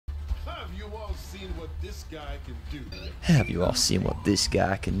you all seen what this guy can do? Have you all seen what this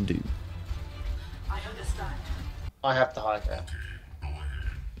guy can do? I have the high ground.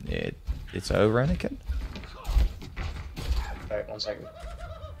 It's over, Anakin? Wait, 1 second.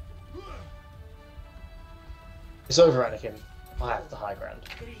 It's over, Anakin. I have the high ground.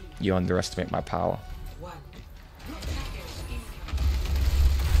 You underestimate my power.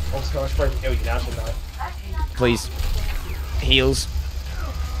 Also, I was probably kill you now, shouldn't I? Please. Heals.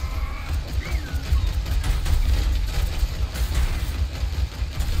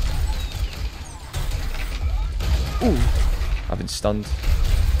 Ooh. I've been stunned.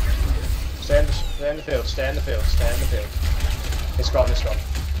 Stay in the field, stay in the field, stay in the field. It's gone, it's gone.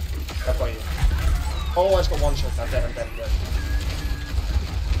 I've got you. Oh, I've got one shot. I'm dead, I'm dead, I'm dead.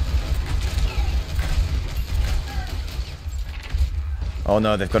 Oh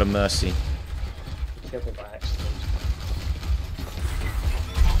no, they've got a mercy. Killed me by accident.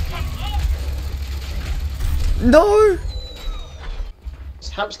 No! This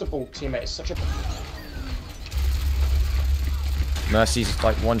hamster ball teammate is such a... Mercy's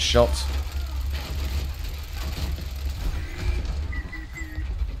like one shot.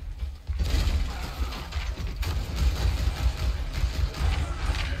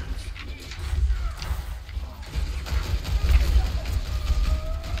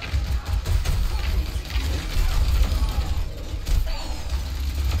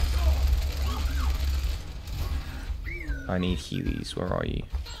 I need Heelys. Where are you?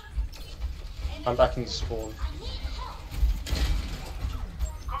 I'm back into spawn.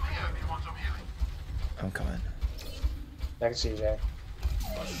 I'm coming. I can see you, Jay.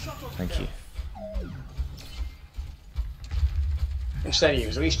 Thank you. I'm saying to you,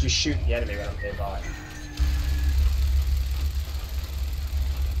 'cause at least you shoot the enemy when I'm nearby.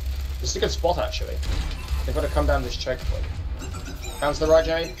 This is a good spot, actually. They've got to come down this checkpoint. Down to the right,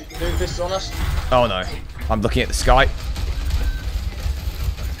 Jay. Dude, this is on us. Oh no. I'm looking at the sky.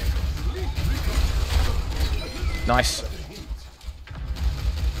 Nice.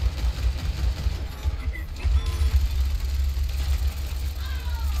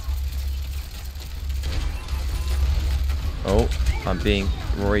 Oh, I'm being...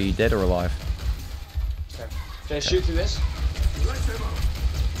 Rory, are you dead or alive? Okay. Jay, shoot through this.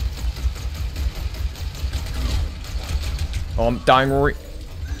 Oh, I'm dying, Rory.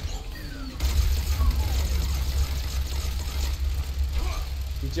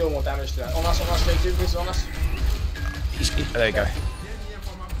 You deal more damage to that. On us, Jay. Dude, this is on us. There you go.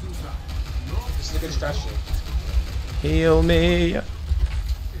 This is a good strategy. Heal me.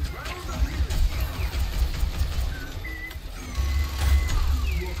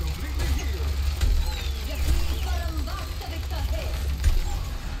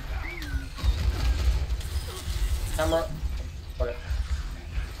 Camera. Got it.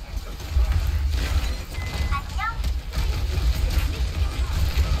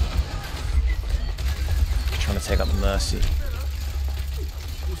 Trying to take out the Mercy.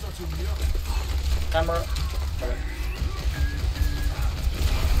 Camera. Got it.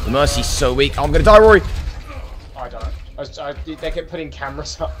 The Mercy's so weak. I'm gonna die, Rory. I don't know. They kept putting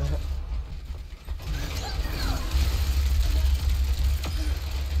cameras up there.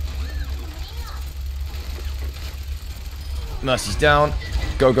 Mercy's down.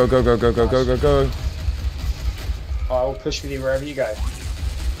 Go, go, go, go, go, go, go, go, go. I will push with you wherever you go.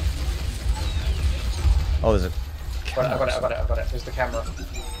 Oh, there's a... I got it. There's the camera.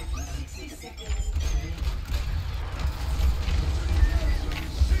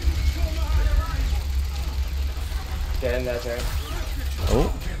 Get in there, Jay.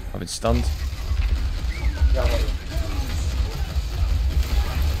 Oh, I've been stunned. Yeah, I got you.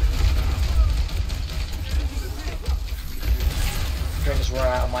 I just run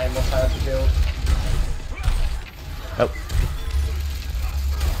out of my immortality build. Help.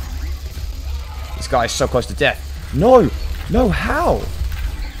 This guy is so close to death. No! No, how?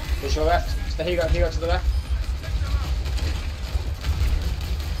 To your left. So here you go to the left.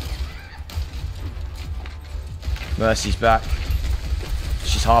 Mercy's back.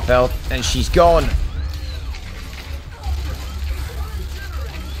 She's half health, and she's gone.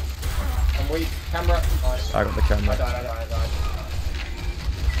 I'm weak. Camera. Nice. I got the camera. I died.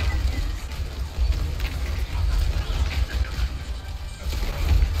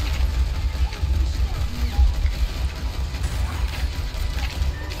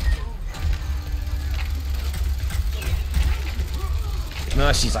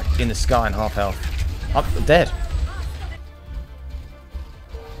 Mercy's like in the sky and half health. Up, dead.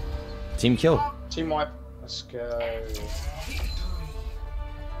 Team kill. Team wipe. Let's go.